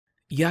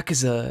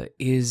Yakuza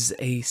is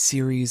a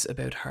series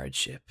about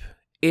hardship.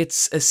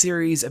 It's a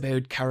series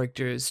about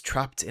characters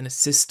trapped in a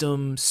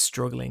system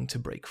struggling to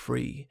break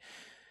free.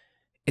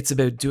 It's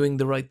about doing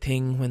the right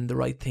thing when the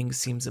right thing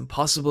seems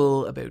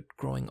impossible, about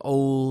growing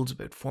old,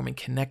 about forming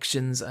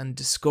connections, and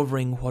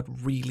discovering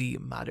what really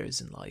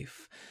matters in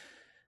life.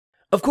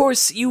 Of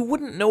course, you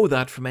wouldn't know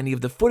that from any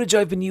of the footage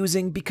I've been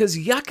using because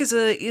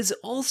Yakuza is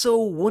also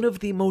one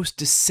of the most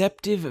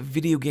deceptive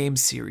video game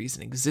series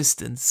in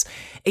existence,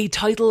 a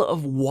title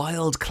of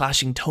wild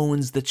clashing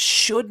tones that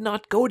should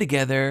not go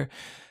together,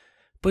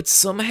 but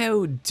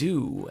somehow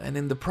do, and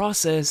in the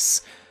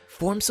process,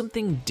 form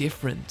something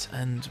different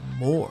and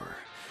more.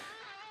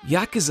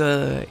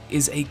 Yakuza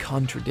is a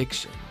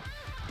contradiction,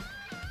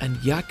 and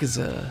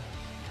Yakuza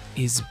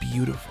is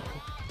beautiful.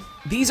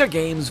 These are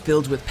games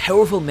filled with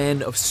powerful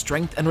men of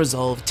strength and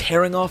resolve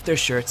tearing off their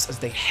shirts as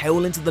they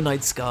howl into the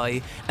night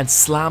sky and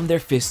slam their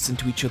fists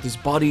into each other's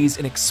bodies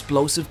in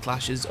explosive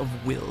clashes of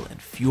will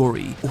and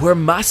fury, where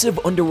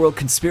massive underworld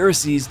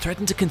conspiracies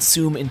threaten to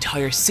consume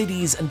entire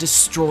cities and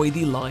destroy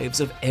the lives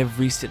of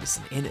every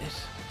citizen in it.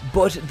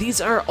 But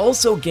these are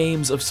also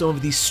games of some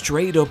of the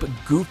straight up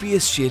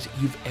goofiest shit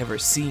you've ever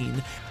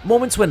seen.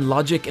 Moments when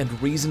logic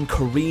and reason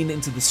careen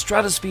into the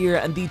stratosphere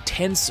and the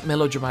tense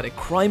melodramatic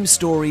crime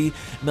story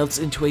melts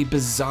into a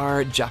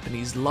bizarre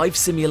Japanese life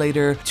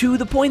simulator, to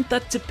the point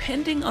that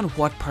depending on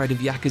what part of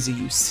Yakuza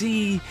you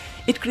see,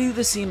 it could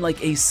either seem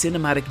like a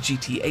cinematic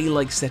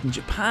GTA-like set in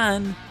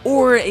Japan,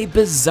 or a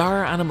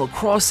bizarre Animal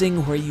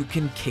Crossing where you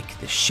can kick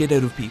the shit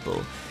out of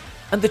people.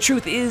 And the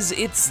truth is,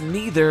 it's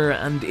neither,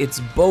 and it's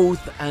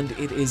both, and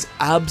it is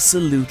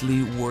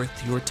absolutely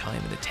worth your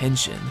time and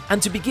attention.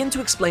 And to begin to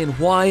explain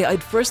why,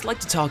 I'd first like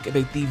to talk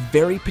about the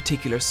very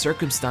particular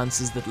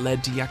circumstances that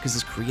led to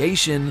Yakuza's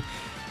creation,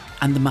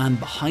 and the man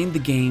behind the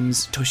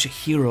games,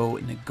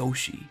 Toshiro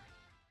Nagoshi.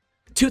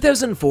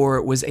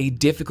 2004 was a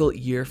difficult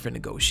year for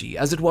Nagoshi,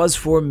 as it was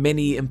for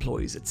many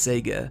employees at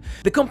Sega.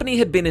 The company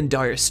had been in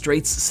dire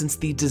straits since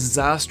the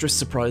disastrous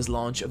surprise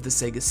launch of the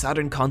Sega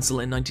Saturn console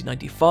in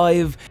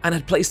 1995, and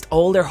had placed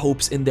all their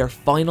hopes in their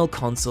final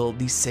console,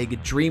 the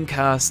Sega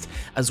Dreamcast,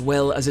 as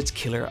well as its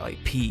killer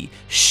IP,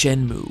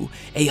 Shenmue,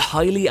 a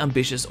highly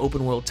ambitious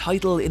open-world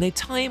title in a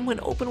time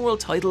when open-world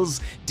titles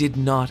did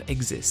not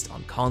exist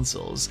on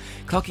consoles,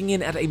 clocking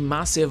in at a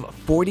massive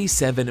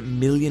 $47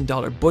 million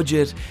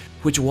budget,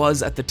 which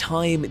was at the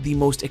time the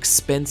most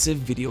expensive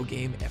video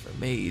game ever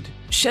made.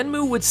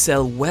 Shenmue would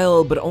sell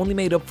well, but only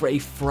made up for a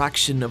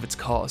fraction of its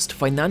cost,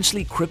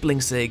 financially crippling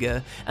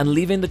Sega and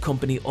leaving the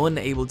company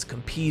unable to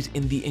compete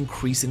in the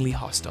increasingly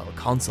hostile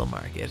console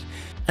market.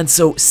 And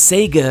so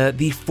Sega,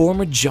 the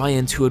former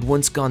giant who had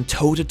once gone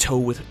toe-to-toe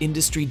with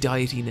industry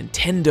deity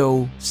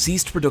Nintendo,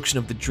 ceased production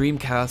of the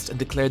Dreamcast and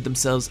declared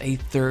themselves a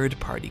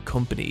third-party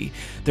company,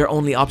 their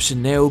only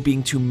option now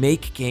being to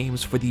make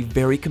games for the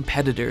very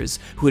competitors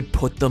who had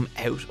put them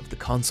out of the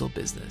console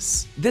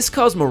business. This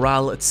caused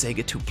morale at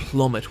Sega to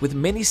plummet, with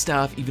many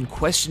staff even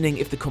questioning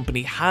if the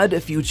company had a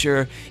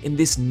future in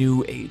this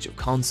new age of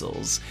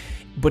consoles.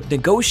 But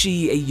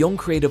Nagoshi, a young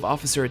creative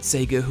officer at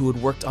Sega who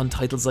had worked on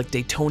titles like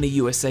Daytona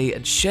USA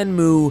and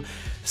Shenmue,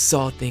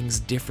 saw things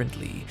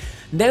differently.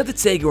 Now that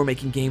Sega were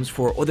making games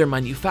for other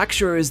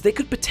manufacturers, they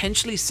could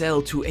potentially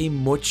sell to a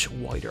much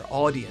wider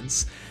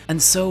audience.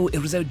 And so it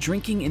was out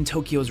drinking in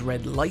Tokyo's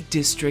red light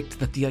district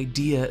that the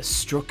idea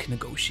struck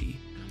Nagoshi.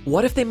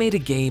 What if they made a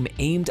game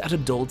aimed at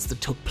adults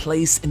that took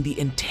place in the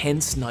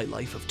intense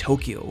nightlife of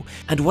Tokyo?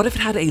 And what if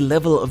it had a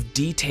level of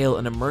detail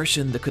and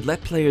immersion that could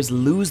let players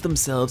lose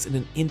themselves in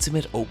an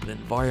intimate open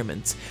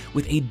environment,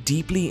 with a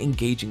deeply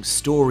engaging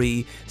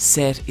story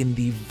set in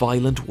the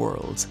violent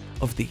world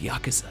of the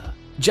Yakuza?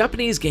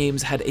 Japanese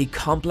games had a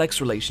complex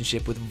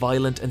relationship with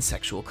violent and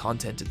sexual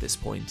content at this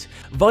point.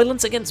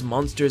 Violence against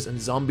monsters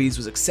and zombies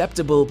was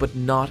acceptable, but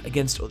not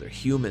against other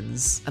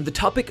humans. And the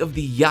topic of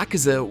the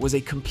Yakuza was a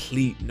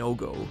complete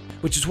no-go,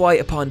 which is why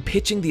upon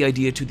pitching the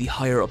idea to the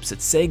higher-ups at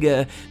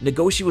Sega,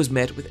 Nagoshi was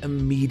met with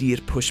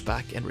immediate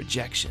pushback and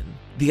rejection.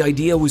 The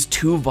idea was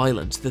too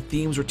violent, the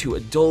themes were too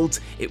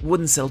adult, it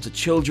wouldn't sell to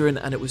children,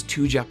 and it was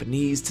too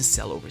Japanese to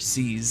sell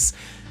overseas.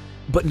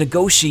 But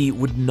Nagoshi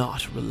would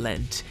not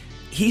relent.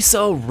 He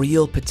saw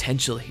real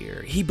potential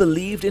here. He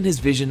believed in his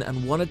vision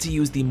and wanted to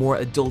use the more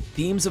adult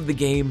themes of the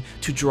game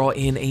to draw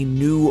in a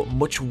new,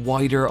 much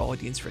wider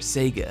audience for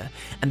Sega,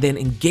 and then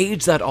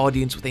engage that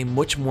audience with a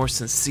much more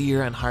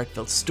sincere and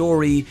heartfelt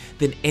story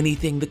than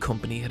anything the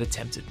company had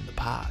attempted in the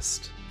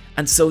past.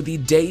 And so the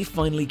day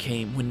finally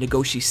came when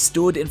Nagoshi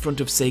stood in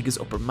front of Sega's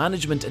upper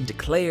management and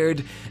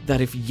declared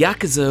that if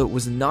Yakuza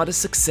was not a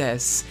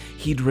success,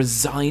 he'd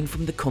resign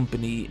from the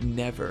company,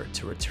 never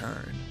to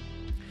return.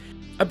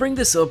 I bring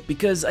this up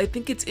because I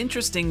think it's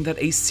interesting that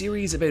a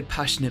series about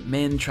passionate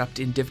men trapped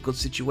in difficult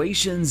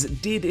situations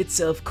did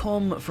itself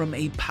come from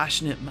a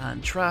passionate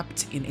man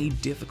trapped in a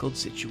difficult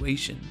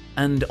situation.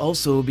 And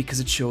also because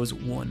it shows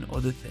one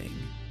other thing.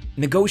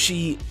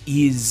 Nagoshi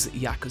is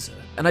Yakuza.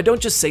 And I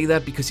don't just say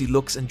that because he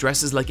looks and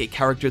dresses like a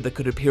character that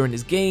could appear in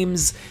his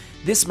games.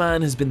 This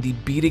man has been the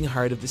beating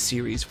heart of the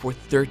series for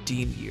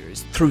 13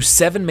 years, through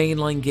 7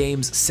 mainline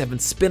games, 7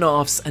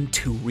 spin-offs, and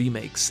 2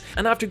 remakes.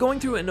 And after going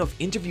through enough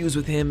interviews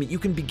with him, you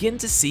can begin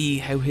to see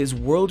how his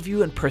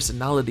worldview and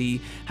personality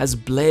has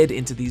bled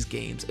into these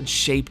games and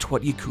shaped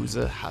what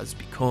Yakuza has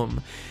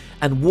become.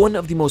 And one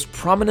of the most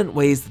prominent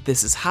ways that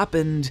this has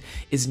happened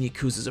is in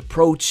Yakuza's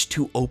approach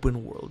to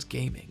open world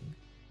gaming.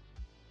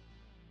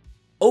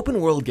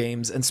 Open world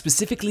games, and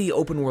specifically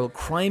open world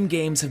crime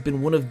games, have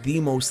been one of the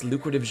most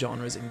lucrative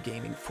genres in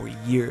gaming for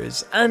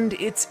years, and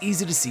it's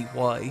easy to see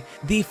why.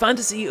 The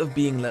fantasy of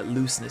being let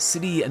loose in a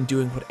city and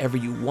doing whatever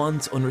you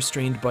want,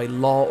 unrestrained by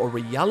law or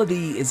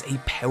reality, is a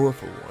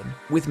powerful one,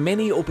 with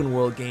many open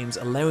world games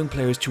allowing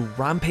players to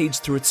rampage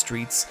through its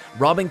streets,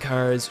 robbing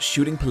cars,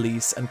 shooting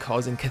police, and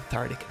causing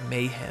cathartic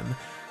mayhem.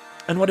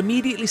 And what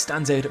immediately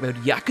stands out about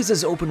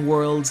Yakuza's open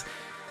world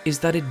is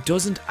that it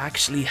doesn't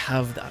actually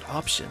have that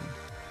option.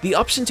 The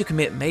option to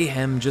commit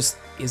mayhem just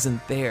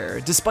isn't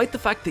there. Despite the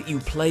fact that you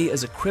play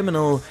as a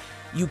criminal,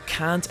 you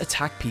can't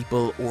attack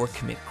people or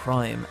commit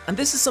crime. And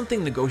this is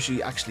something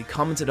Nagoshi actually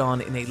commented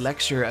on in a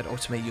lecture at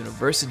Otome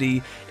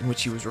University, in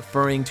which he was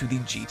referring to the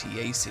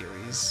GTA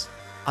series.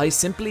 I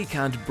simply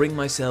can't bring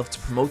myself to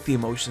promote the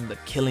emotion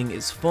that killing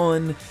is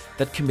fun,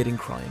 that committing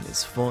crime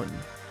is fun.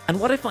 And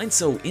what I find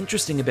so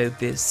interesting about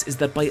this is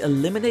that by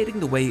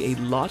eliminating the way a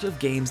lot of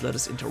games let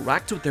us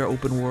interact with their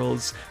open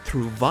worlds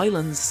through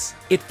violence,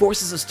 it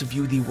forces us to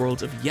view the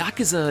world of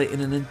Yakuza in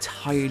an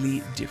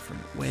entirely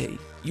different way.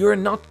 You're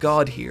not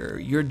God here,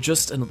 you're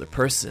just another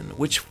person,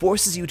 which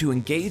forces you to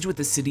engage with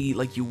the city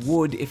like you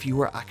would if you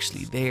were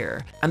actually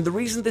there. And the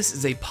reason this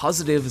is a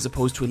positive as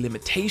opposed to a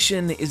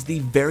limitation is the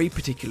very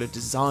particular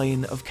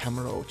design of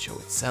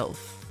Kamurocho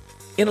itself.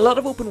 In a lot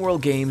of open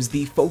world games,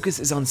 the focus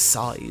is on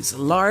size,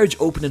 large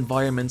open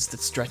environments that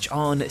stretch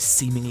on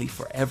seemingly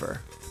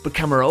forever. But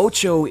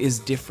Kamurocho is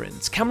different.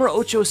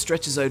 Kamurocho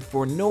stretches out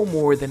for no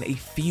more than a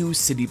few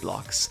city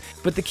blocks.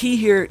 But the key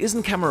here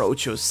isn't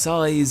Kamurocho's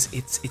size,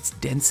 it's its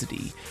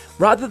density.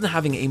 Rather than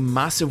having a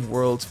massive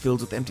world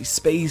filled with empty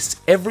space,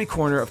 every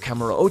corner of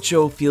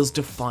Kamurocho feels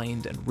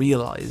defined and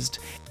realized.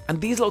 And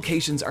these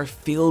locations are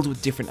filled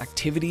with different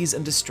activities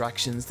and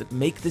distractions that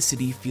make the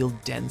city feel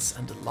dense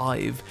and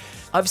alive.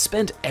 I've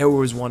spent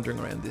hours wandering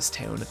around this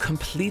town,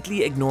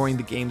 completely ignoring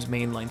the game's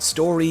mainline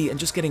story and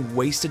just getting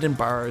wasted in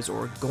bars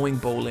or going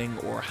bowling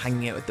or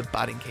hanging out at the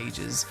batting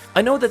cages.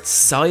 I know that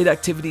side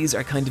activities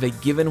are kind of a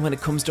given when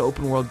it comes to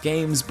open world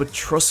games, but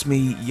trust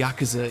me,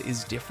 Yakuza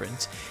is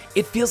different.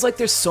 It feels like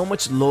there's so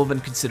much love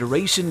and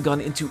consideration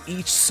gone into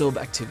each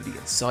sub-activity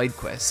and side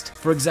quest.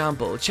 For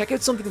example, check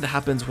out something that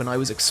happens when I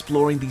was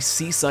exploring the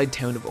seaside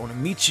town of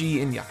Onamichi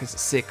in Yakuza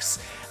 6,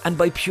 and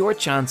by pure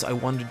chance I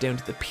wandered down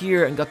to the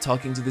pier and got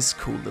talking to this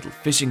cool little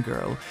fishing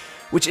girl,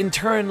 which in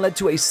turn led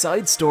to a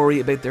side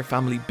story about their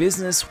family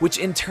business, which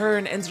in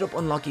turn ended up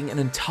unlocking an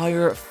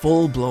entire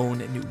full-blown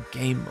new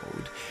game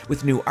mode,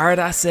 with new art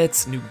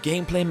assets, new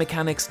gameplay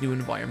mechanics, new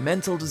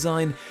environmental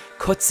design,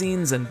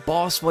 cutscenes and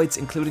boss fights,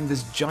 including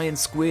this giant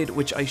squid,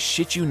 which I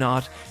shit you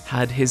not,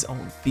 had his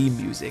own theme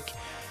music.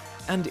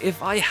 And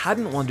if I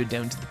hadn't wandered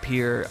down to the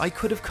pier, I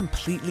could have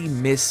completely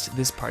missed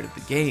this part of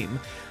the game,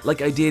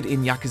 like I did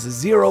in Yakuza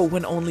 0,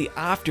 when only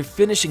after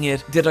finishing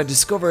it did I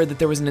discover that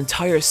there was an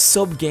entire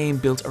sub-game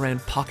built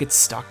around Pocket's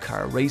stock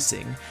car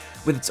racing,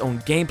 with its own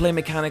gameplay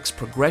mechanics,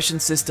 progression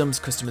systems,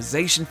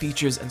 customization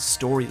features, and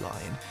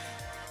storyline.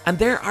 And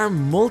there are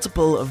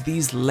multiple of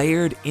these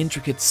layered,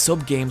 intricate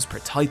sub-games per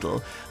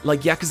title,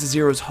 like Yakuza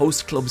 0's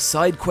Host Club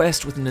side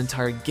quest with an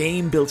entire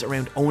game built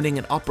around owning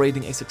and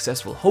operating a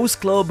successful host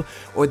club,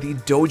 or the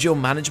dojo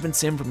management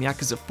sim from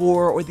Yakuza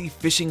 4, or the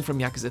fishing from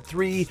Yakuza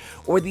 3,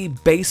 or the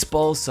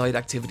baseball side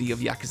activity of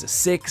Yakuza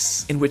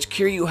 6, in which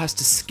Kiryu has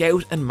to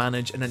scout and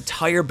manage an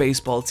entire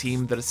baseball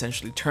team that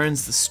essentially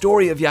turns the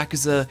story of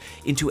Yakuza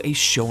into a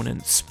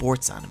shonen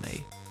sports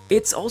anime.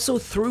 It's also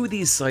through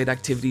these side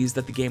activities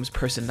that the game's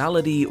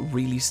personality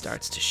really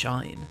starts to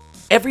shine.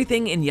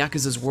 Everything in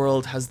Yakuza's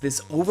world has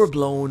this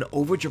overblown,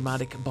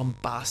 overdramatic,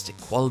 bombastic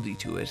quality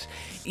to it.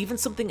 Even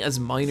something as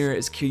minor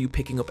as Kiryu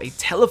picking up a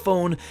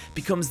telephone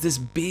becomes this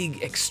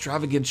big,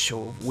 extravagant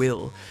show of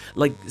will.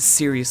 Like,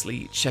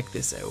 seriously, check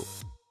this out.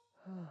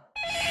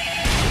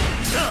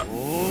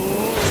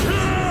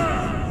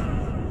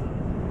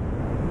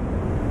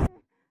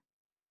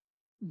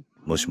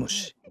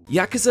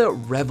 Yakuza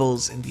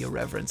revels in the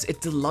irreverence. It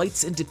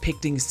delights in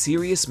depicting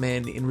serious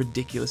men in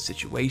ridiculous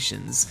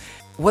situations.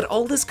 What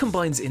all this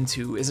combines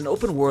into is an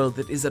open world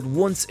that is at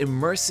once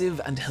immersive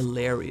and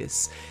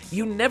hilarious.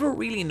 You never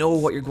really know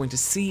what you're going to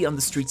see on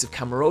the streets of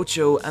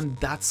Kamurocho, and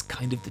that's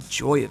kind of the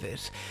joy of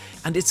it.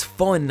 And it's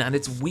fun, and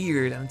it's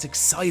weird, and it's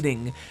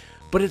exciting.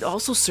 But it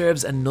also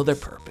serves another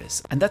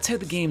purpose, and that's how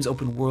the game's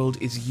open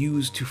world is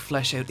used to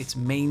flesh out its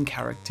main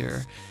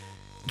character,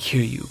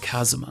 Kiryu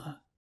Kazuma.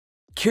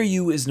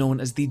 Kiryu is known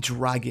as the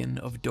Dragon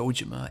of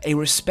Dojima, a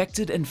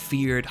respected and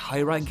feared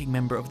high-ranking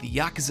member of the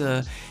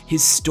Yakuza,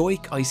 his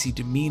stoic, icy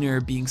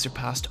demeanour being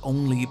surpassed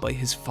only by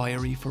his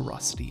fiery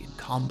ferocity in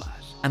combat.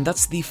 And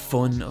that's the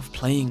fun of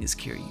playing as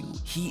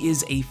Kiryu. He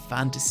is a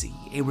fantasy,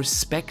 a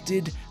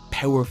respected,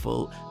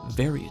 powerful,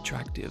 very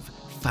attractive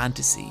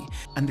fantasy,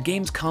 and the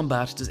game's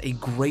combat does a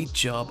great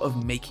job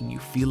of making you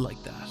feel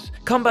like that.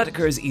 Combat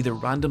occurs either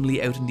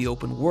randomly out in the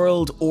open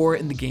world or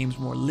in the game's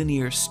more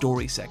linear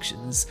story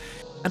sections.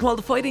 And while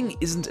the fighting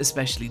isn't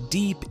especially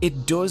deep,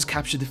 it does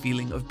capture the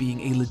feeling of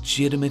being a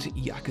legitimate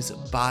Yakuza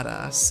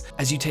badass,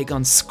 as you take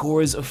on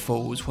scores of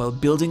foes while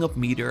building up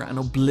meter and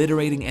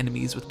obliterating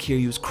enemies with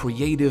Kiryu's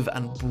creative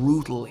and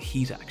brutal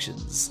heat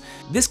actions.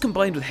 This,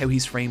 combined with how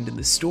he's framed in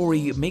the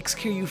story, makes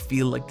Kiryu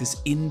feel like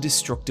this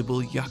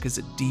indestructible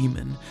Yakuza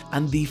demon.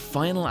 And the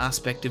final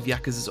aspect of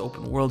Yakuza's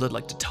open world I'd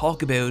like to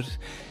talk about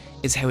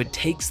is how it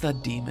takes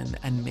that demon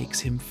and makes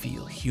him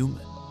feel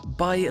human.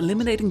 By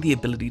eliminating the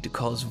ability to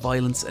cause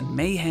violence and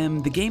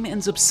mayhem, the game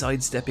ends up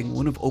sidestepping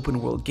one of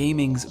open world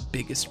gaming's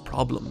biggest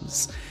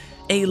problems.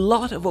 A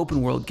lot of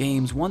open world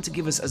games want to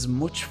give us as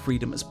much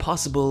freedom as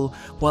possible,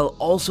 while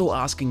also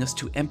asking us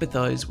to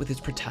empathise with its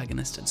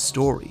protagonist and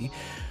story.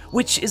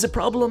 Which is a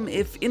problem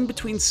if in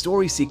between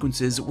story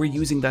sequences we're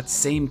using that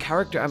same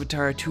character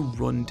avatar to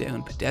run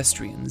down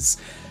pedestrians,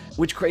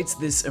 which creates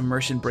this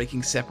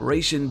immersion-breaking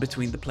separation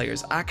between the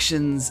player's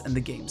actions and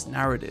the game's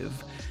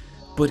narrative.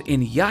 But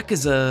in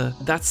Yakuza,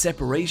 that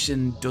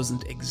separation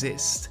doesn't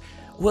exist.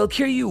 While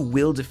Kiryu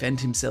will defend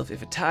himself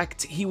if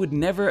attacked, he would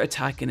never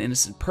attack an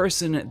innocent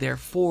person,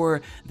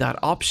 therefore that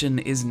option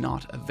is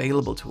not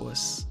available to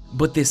us.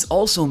 But this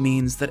also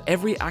means that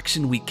every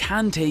action we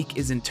can take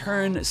is in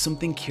turn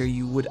something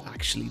Kiryu would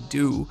actually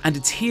do, and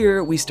it's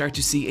here we start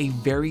to see a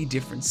very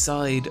different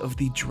side of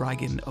the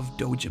Dragon of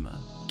Dojima.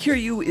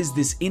 Kiryu is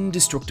this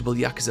indestructible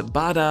Yakuza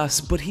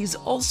badass, but he's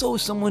also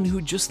someone who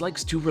just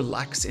likes to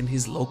relax in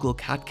his local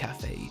cat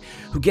cafe,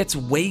 who gets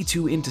way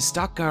too into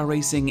stock car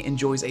racing,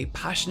 enjoys a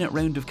passionate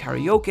round of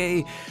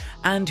karaoke,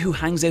 and who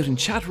hangs out in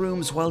chat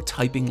rooms while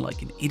typing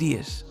like an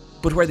idiot.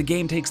 But where the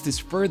game takes this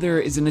further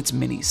is in its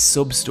many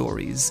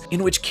sub-stories,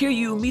 in which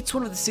Kiryu meets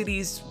one of the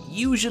city's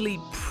usually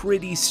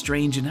pretty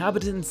strange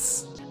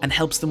inhabitants and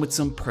helps them with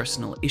some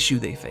personal issue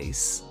they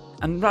face.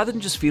 And rather than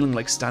just feeling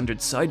like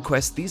standard side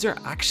quests, these are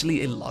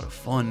actually a lot of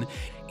fun,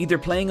 either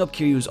playing up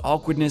Kiryu's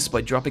awkwardness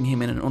by dropping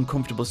him in an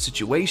uncomfortable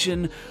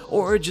situation,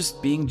 or just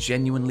being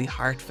genuinely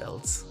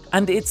heartfelt.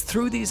 And it's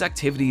through these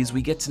activities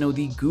we get to know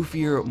the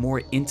goofier,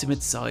 more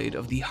intimate side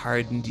of the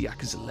hardened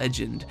Yakuza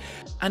legend,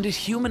 and it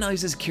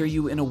humanises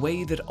Kiryu in a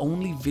way that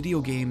only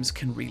video games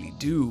can really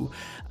do,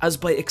 as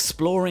by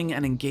exploring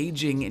and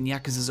engaging in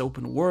Yakuza's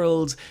open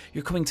world,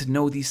 you're coming to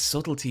know the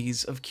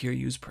subtleties of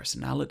Kiryu's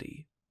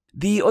personality.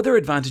 The other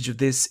advantage of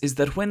this is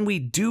that when we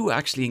do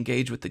actually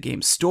engage with the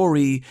game's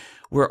story,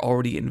 we're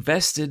already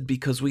invested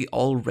because we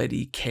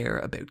already care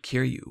about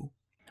Kiryu.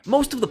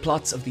 Most of the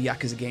plots of the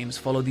Yakuza games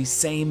follow the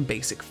same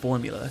basic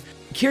formula.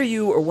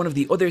 Kiryu, or one of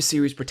the other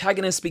series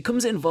protagonists,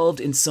 becomes involved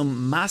in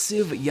some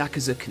massive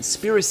Yakuza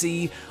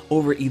conspiracy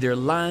over either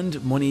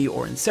land, money,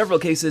 or in several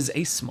cases,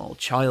 a small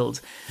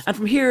child. And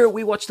from here,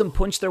 we watch them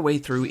punch their way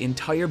through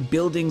entire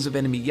buildings of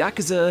enemy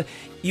Yakuza,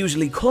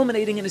 usually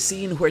culminating in a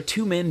scene where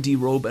two men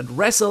derobe and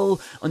wrestle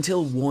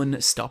until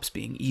one stops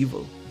being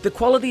evil. The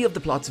quality of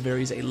the plots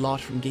varies a lot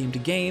from game to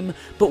game,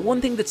 but one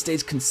thing that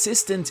stays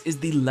consistent is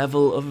the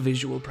level of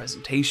visual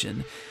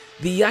presentation.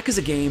 The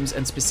Yakuza games,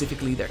 and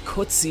specifically their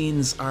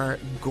cutscenes, are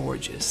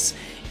gorgeous.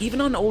 Even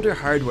on older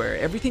hardware,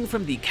 everything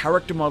from the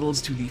character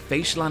models to the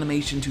facial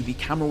animation to the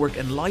camera work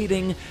and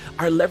lighting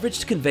are leveraged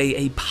to convey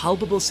a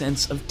palpable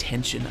sense of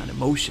tension and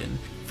emotion.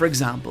 For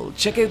example,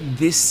 check out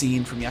this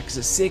scene from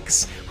Yakuza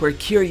 6 where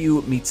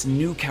Kiryu meets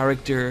new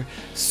character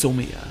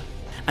Somiya.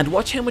 And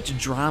watch how much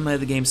drama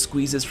the game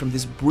squeezes from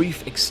this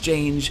brief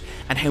exchange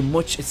and how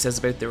much it says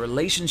about their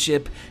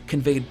relationship,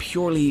 conveyed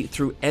purely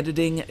through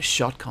editing,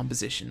 shot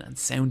composition, and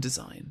sound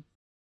design.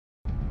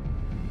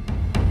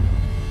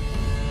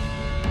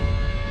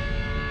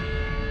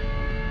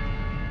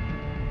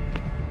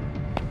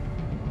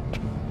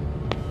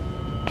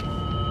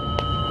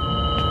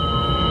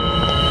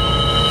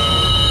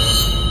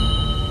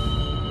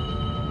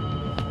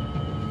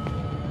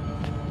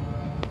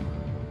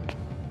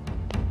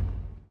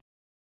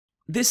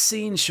 This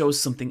scene shows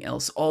something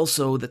else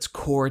also that's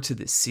core to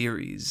this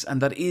series,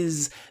 and that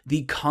is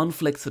the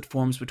conflict that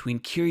forms between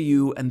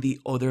Kiryu and the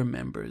other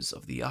members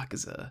of the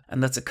Yakuza.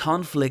 And that's a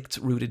conflict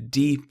rooted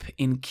deep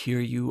in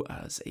Kiryu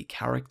as a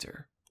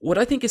character. What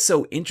I think is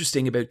so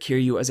interesting about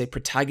Kiryu as a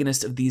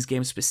protagonist of these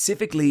games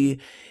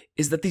specifically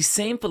is that the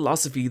same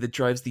philosophy that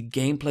drives the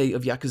gameplay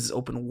of Yakuza's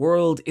open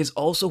world is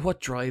also what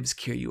drives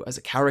Kiryu as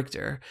a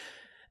character.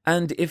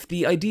 And if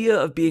the idea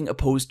of being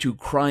opposed to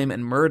crime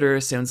and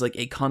murder sounds like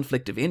a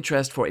conflict of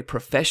interest for a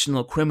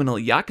professional criminal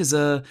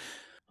Yakuza,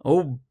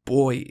 oh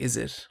boy is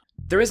it.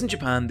 There is in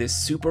Japan this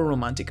super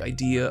romantic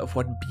idea of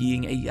what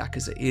being a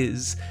Yakuza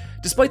is.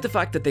 Despite the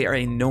fact that they are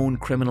a known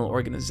criminal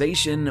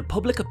organization,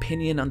 public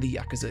opinion on the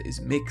Yakuza is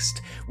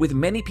mixed, with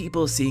many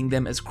people seeing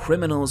them as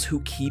criminals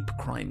who keep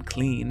crime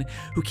clean,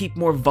 who keep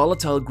more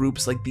volatile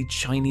groups like the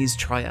Chinese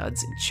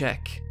triads in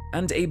check.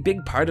 And a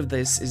big part of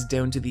this is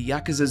down to the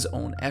Yakuza's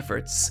own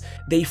efforts.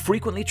 They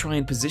frequently try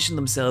and position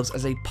themselves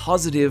as a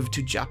positive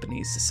to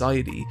Japanese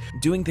society,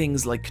 doing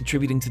things like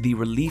contributing to the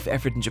relief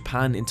effort in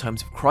Japan in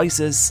times of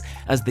crisis,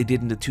 as they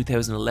did in the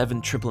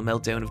 2011 triple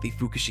meltdown of the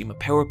Fukushima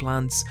power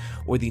plants,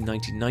 or the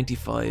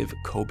 1995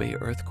 Kobe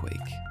earthquake.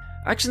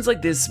 Actions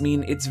like this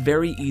mean it's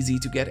very easy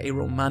to get a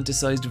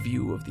romanticized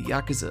view of the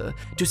Yakuza,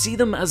 to see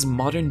them as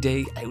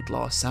modern-day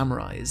outlaw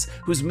samurais,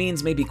 whose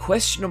means may be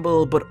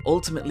questionable but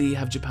ultimately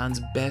have Japan's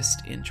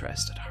best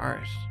interest at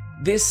heart.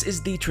 This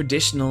is the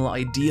traditional,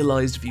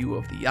 idealized view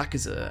of the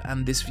Yakuza,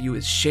 and this view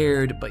is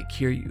shared by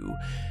Kiryu.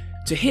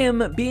 To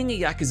him, being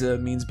a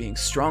Yakuza means being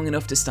strong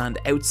enough to stand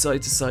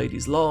outside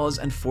society's laws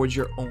and forge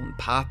your own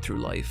path through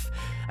life,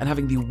 and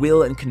having the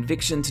will and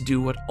conviction to do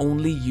what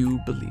only you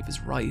believe is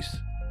right.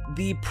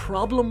 The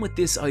problem with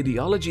this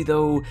ideology,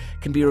 though,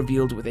 can be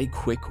revealed with a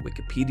quick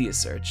Wikipedia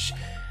search.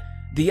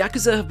 The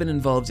Yakuza have been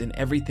involved in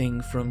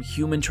everything from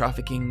human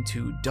trafficking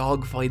to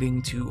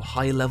dogfighting to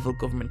high-level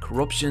government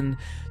corruption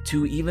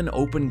to even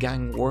open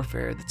gang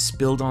warfare that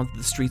spilled onto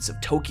the streets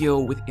of Tokyo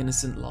with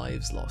innocent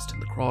lives lost in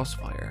the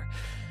crossfire.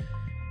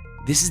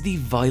 This is the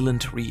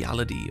violent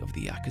reality of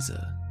the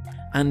Yakuza,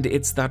 and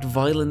it's that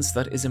violence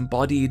that is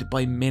embodied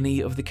by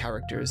many of the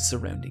characters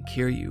surrounding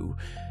Kiryu.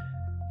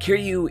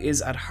 Kiryu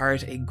is at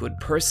heart a good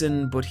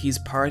person, but he's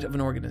part of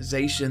an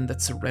organization that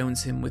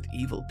surrounds him with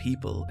evil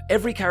people.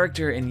 Every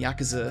character in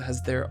Yakuza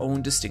has their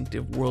own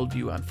distinctive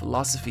worldview and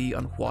philosophy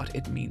on what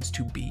it means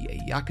to be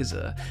a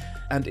Yakuza,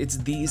 and it's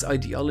these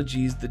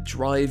ideologies that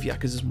drive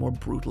Yakuza's more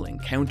brutal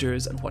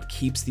encounters and what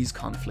keeps these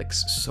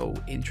conflicts so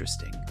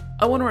interesting.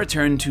 I want to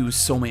return to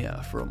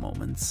Someya for a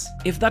moment.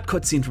 If that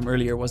cutscene from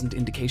earlier wasn't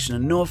indication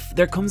enough,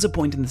 there comes a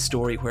point in the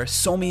story where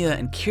Someya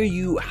and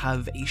Kiryu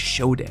have a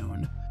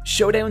showdown.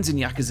 Showdowns in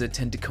Yakuza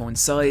tend to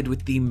coincide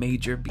with the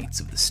major beats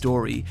of the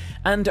story,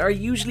 and are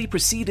usually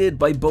preceded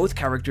by both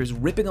characters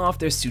ripping off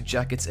their suit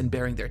jackets and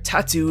bearing their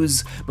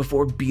tattoos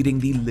before beating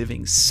the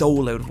living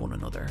soul out of one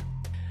another.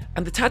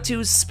 And the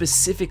tattoos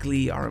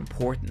specifically are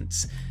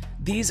important.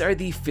 These are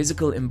the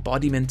physical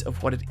embodiment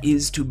of what it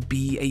is to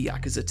be a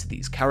Yakuza to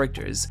these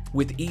characters,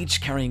 with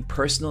each carrying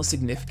personal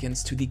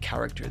significance to the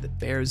character that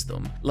bears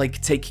them.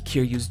 Like, take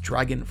Kiryu's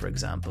dragon, for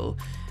example.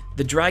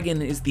 The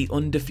dragon is the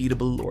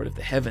undefeatable Lord of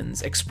the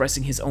Heavens,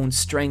 expressing his own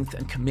strength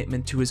and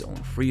commitment to his own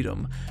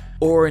freedom.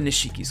 Or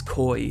Nishiki's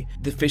koi,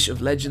 the fish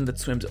of legend that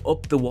swims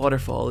up the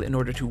waterfall in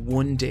order to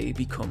one day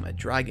become a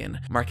dragon,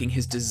 marking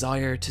his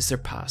desire to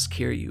surpass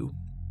Kiryu.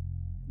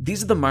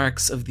 These are the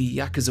marks of the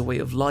Yakuza way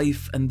of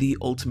life and the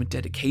ultimate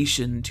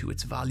dedication to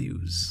its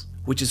values.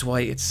 Which is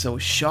why it's so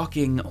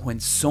shocking when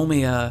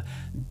Someya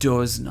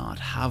does not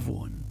have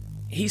one.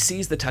 He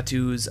sees the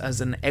tattoos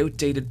as an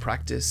outdated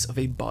practice of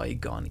a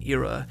bygone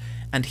era,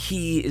 and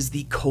he is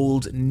the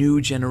cold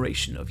new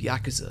generation of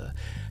Yakuza,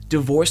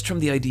 divorced from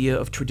the idea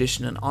of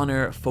tradition and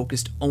honor,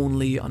 focused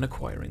only on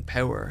acquiring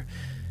power.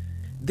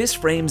 This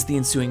frames the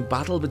ensuing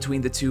battle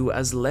between the two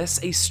as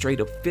less a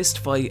straight-up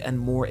fistfight and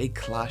more a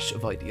clash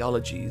of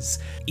ideologies.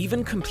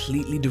 Even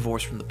completely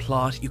divorced from the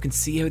plot, you can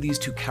see how these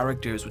two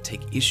characters would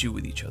take issue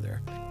with each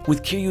other.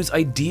 With Kiryu's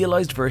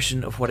idealized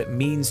version of what it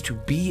means to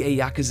be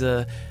a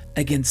Yakuza,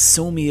 against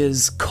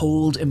Someya's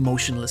cold,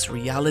 emotionless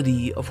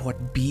reality of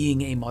what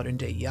being a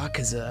modern-day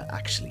Yakuza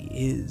actually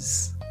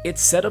is.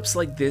 It's setups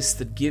like this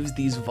that gives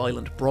these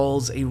violent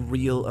brawls a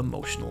real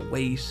emotional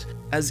weight,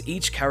 as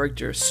each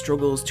character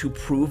struggles to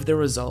prove their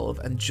resolve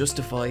and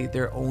justify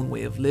their own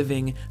way of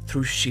living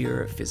through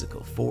sheer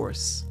physical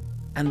force.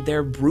 And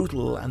they're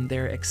brutal and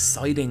they're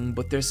exciting,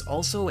 but there's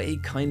also a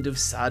kind of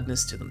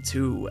sadness to them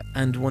too,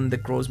 and one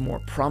that grows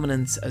more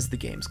prominent as the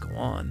games go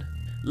on.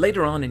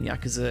 Later on in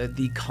Yakuza,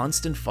 the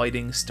constant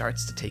fighting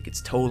starts to take its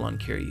toll on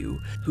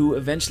Kiryu, who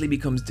eventually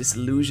becomes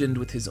disillusioned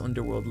with his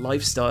underworld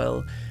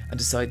lifestyle and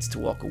decides to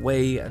walk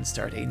away and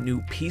start a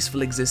new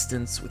peaceful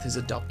existence with his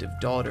adoptive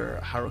daughter,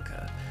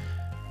 Haruka.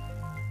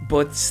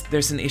 But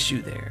there's an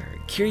issue there.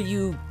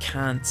 Kiryu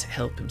can't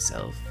help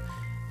himself.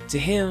 To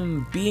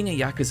him, being a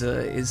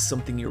Yakuza is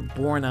something you're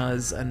born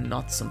as and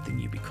not something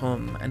you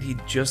become, and he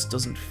just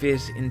doesn't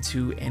fit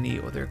into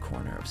any other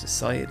corner of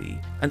society.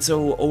 And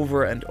so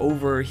over and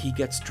over, he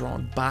gets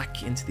drawn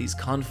back into these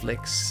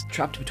conflicts,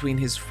 trapped between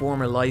his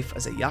former life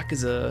as a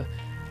Yakuza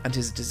and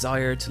his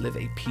desire to live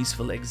a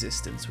peaceful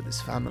existence with his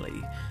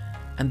family.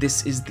 And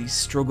this is the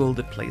struggle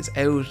that plays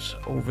out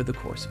over the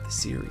course of the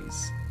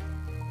series.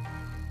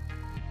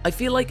 I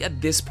feel like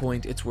at this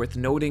point it's worth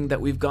noting that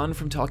we've gone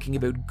from talking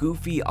about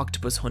goofy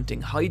octopus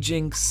hunting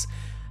hijinks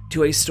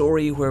to a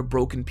story where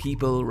broken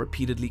people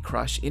repeatedly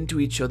crash into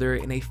each other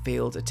in a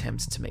failed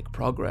attempt to make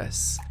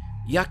progress.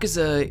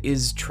 Yakuza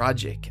is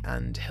tragic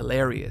and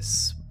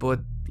hilarious, but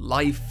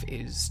life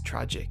is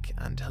tragic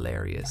and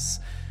hilarious.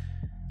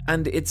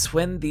 And it's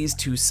when these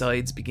two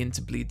sides begin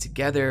to bleed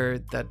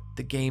together that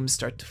the games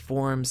start to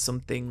form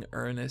something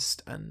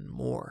earnest and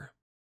more.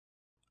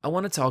 I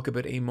want to talk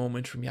about a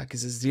moment from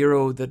Yakuza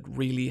 0 that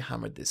really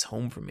hammered this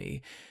home for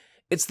me.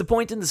 It's the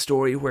point in the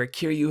story where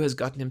Kiryu has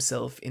gotten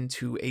himself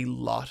into a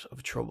lot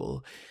of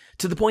trouble,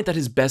 to the point that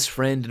his best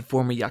friend and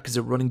former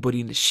Yakuza running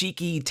buddy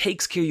Nishiki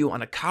takes Kiryu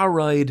on a car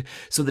ride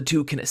so the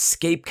two can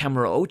escape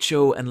Camera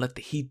Ocho and let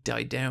the heat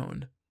die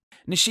down.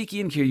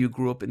 Nishiki and Kiryu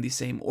grew up in the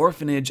same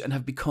orphanage and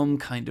have become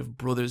kind of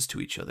brothers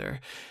to each other.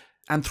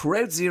 And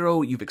throughout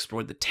Zero, you've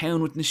explored the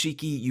town with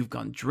Nishiki, you've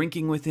gone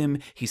drinking with him,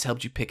 he's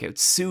helped you pick out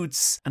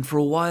suits, and for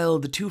a while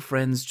the two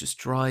friends just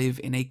drive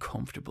in a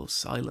comfortable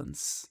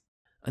silence.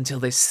 Until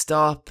they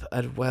stop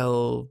at,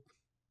 well,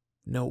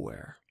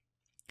 nowhere.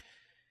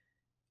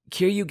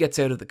 Kiryu gets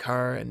out of the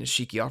car and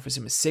Nishiki offers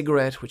him a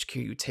cigarette, which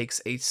Kiryu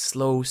takes a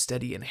slow,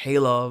 steady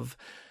inhale of,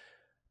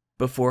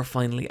 before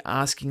finally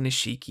asking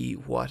Nishiki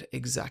what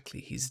exactly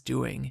he's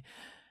doing.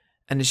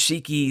 And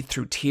Nishiki,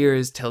 through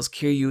tears, tells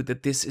Kiryu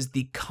that this is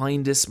the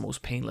kindest,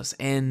 most painless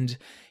end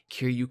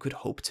Kiryu could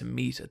hope to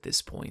meet at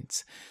this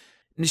point.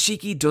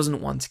 Nishiki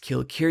doesn't want to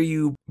kill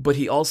Kiryu, but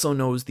he also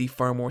knows the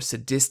far more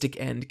sadistic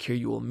end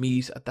Kiryu will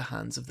meet at the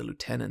hands of the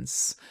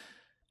lieutenants.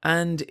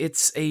 And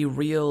it's a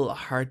real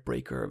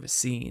heartbreaker of a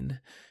scene,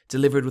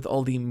 delivered with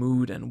all the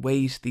mood and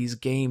weight these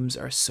games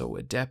are so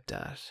adept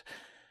at.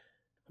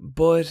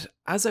 But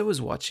as I was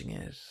watching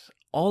it,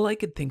 all I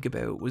could think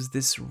about was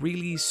this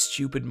really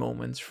stupid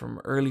moment from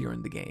earlier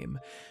in the game,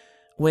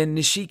 when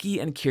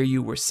Nishiki and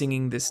Kiryu were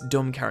singing this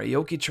dumb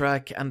karaoke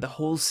track and the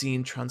whole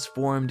scene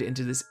transformed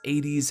into this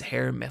 80s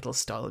hair metal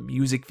style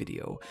music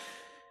video,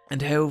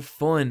 and how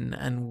fun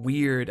and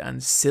weird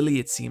and silly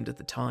it seemed at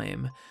the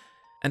time,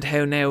 and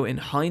how now in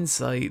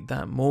hindsight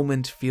that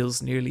moment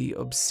feels nearly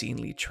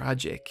obscenely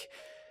tragic.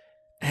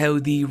 How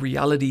the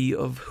reality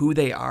of who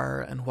they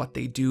are and what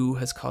they do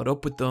has caught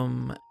up with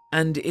them,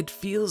 and it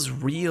feels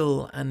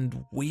real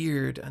and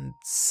weird and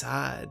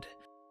sad.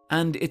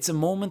 And it's a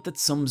moment that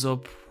sums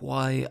up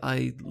why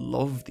I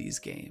love these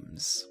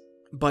games.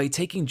 By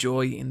taking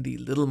joy in the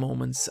little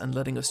moments and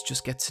letting us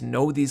just get to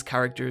know these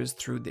characters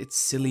through its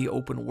silly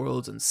open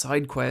worlds and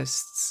side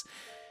quests,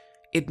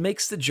 it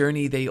makes the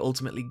journey they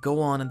ultimately go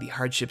on and the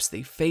hardships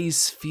they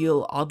face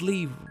feel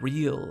oddly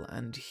real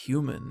and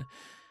human.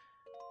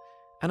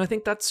 And I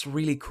think that's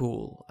really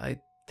cool. I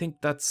think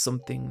that's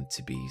something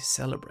to be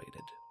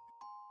celebrated.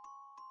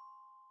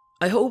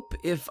 I hope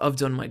if I've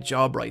done my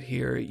job right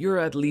here, you're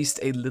at least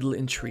a little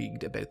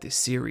intrigued about this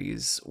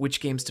series,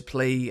 which games to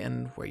play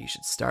and where you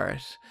should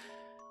start.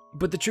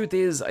 But the truth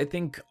is, I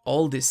think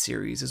all this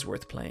series is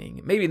worth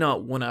playing. Maybe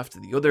not one after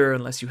the other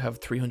unless you have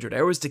 300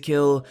 hours to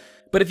kill,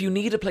 but if you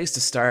need a place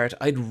to start,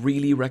 I'd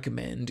really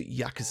recommend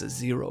Yakuza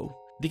 0.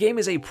 The game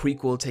is a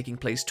prequel taking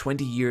place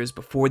 20 years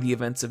before the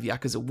events of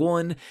Yakuza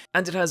 1,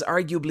 and it has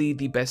arguably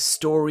the best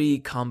story,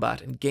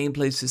 combat, and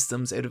gameplay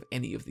systems out of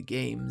any of the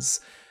games.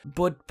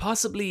 But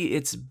possibly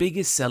its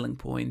biggest selling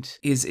point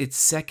is its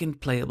second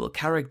playable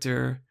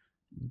character,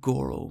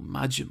 Goro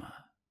Majima.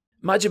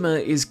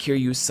 Majima is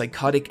Kiryu's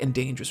psychotic and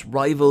dangerous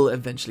rival,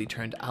 eventually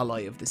turned ally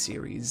of the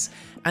series,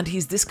 and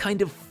he's this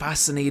kind of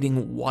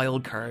fascinating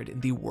wildcard in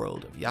the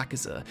world of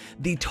Yakuza,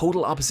 the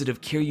total opposite of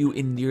Kiryu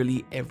in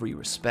nearly every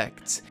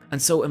respect. And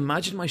so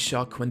imagine my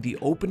shock when the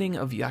opening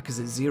of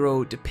Yakuza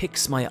 0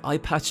 depicts my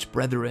eye-patched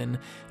brethren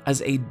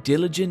as a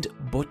diligent,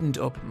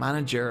 buttoned-up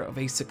manager of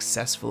a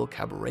successful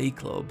cabaret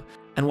club,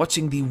 and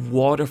watching the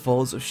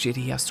waterfalls of shit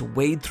he has to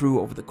wade through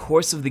over the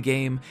course of the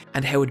game,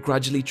 and how it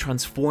gradually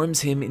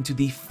transforms him into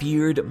the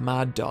feared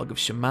mad dog of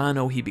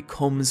Shimano he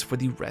becomes for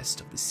the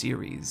rest of the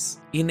series.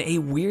 In a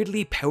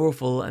weirdly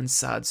powerful and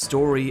sad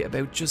story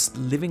about just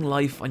living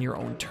life on your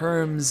own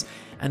terms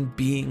and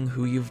being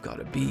who you've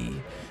gotta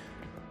be.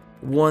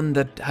 One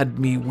that had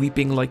me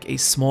weeping like a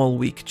small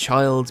weak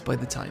child by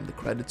the time the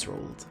credits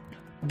rolled.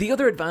 The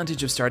other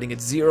advantage of starting at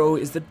 0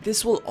 is that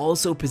this will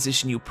also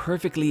position you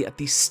perfectly at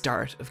the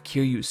start of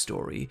Kiryu's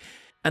story,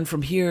 and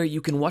from here you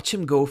can watch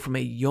him go from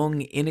a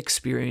young,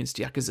 inexperienced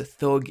Yakuza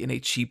thug in a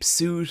cheap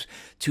suit,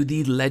 to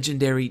the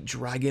legendary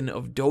Dragon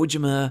of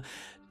Dojima,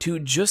 to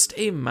just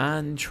a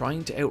man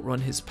trying to outrun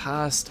his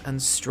past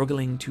and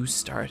struggling to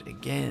start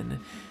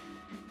again,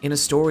 in a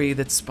story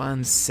that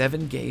spans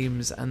 7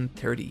 games and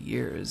 30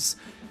 years.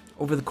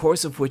 Over the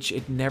course of which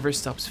it never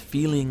stops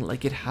feeling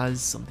like it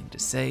has something to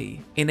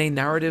say, in a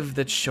narrative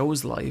that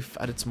shows life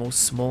at its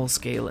most small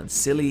scale and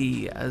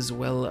silly, as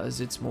well as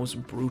its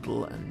most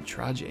brutal and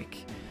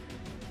tragic,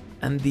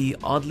 and the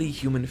oddly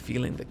human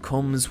feeling that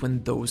comes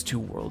when those two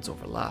worlds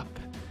overlap.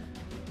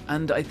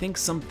 And I think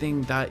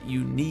something that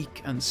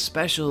unique and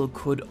special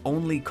could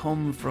only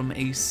come from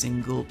a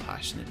single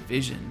passionate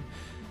vision.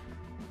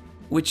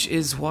 Which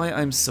is why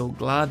I'm so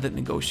glad that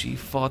Nagoshi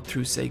fought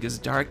through Sega's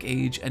dark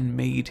age and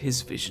made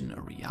his vision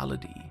a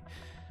reality.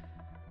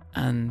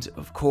 And,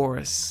 of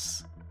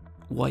course,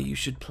 why you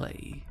should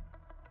play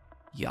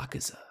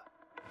Yakuza.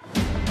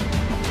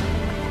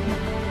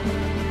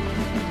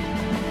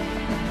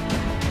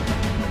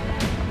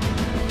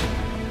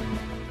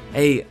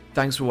 Hey,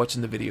 thanks for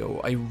watching the video.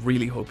 I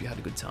really hope you had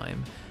a good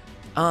time.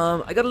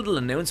 I got a little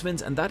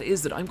announcement, and that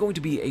is that I'm going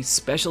to be a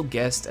special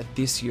guest at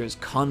this year's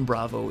Con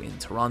Bravo in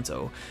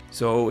Toronto.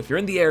 So if you're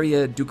in the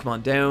area, do come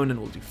on down and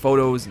we'll do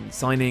photos and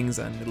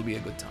signings and it'll be a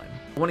good time.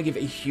 I want to give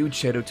a huge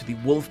shout out to the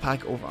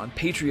Wolfpack over on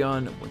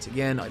Patreon. Once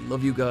again, I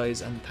love you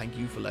guys and thank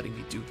you for letting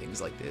me do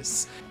things like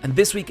this. And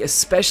this week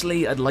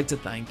especially, I'd like to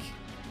thank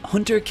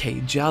Hunter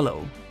K.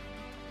 Jallo,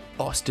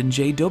 Austin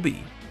J. Dubby,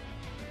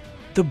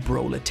 The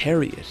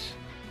Proletariat,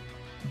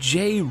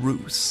 Jay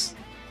Roos,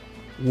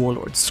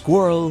 Warlord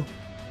Squirrel,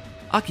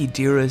 Aki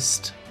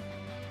Dearest,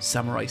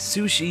 Samurai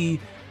Sushi,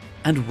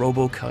 and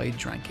Robokai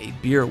Drank a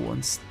Beer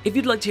Once. If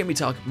you'd like to hear me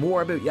talk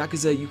more about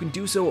Yakuza, you can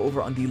do so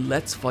over on the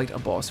Let's Fight a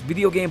Boss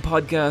video game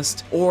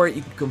podcast, or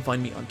you can come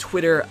find me on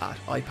Twitter at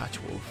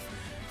iPatchWolf.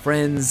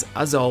 Friends,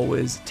 as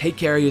always, take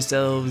care of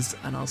yourselves,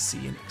 and I'll see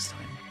you next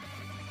time.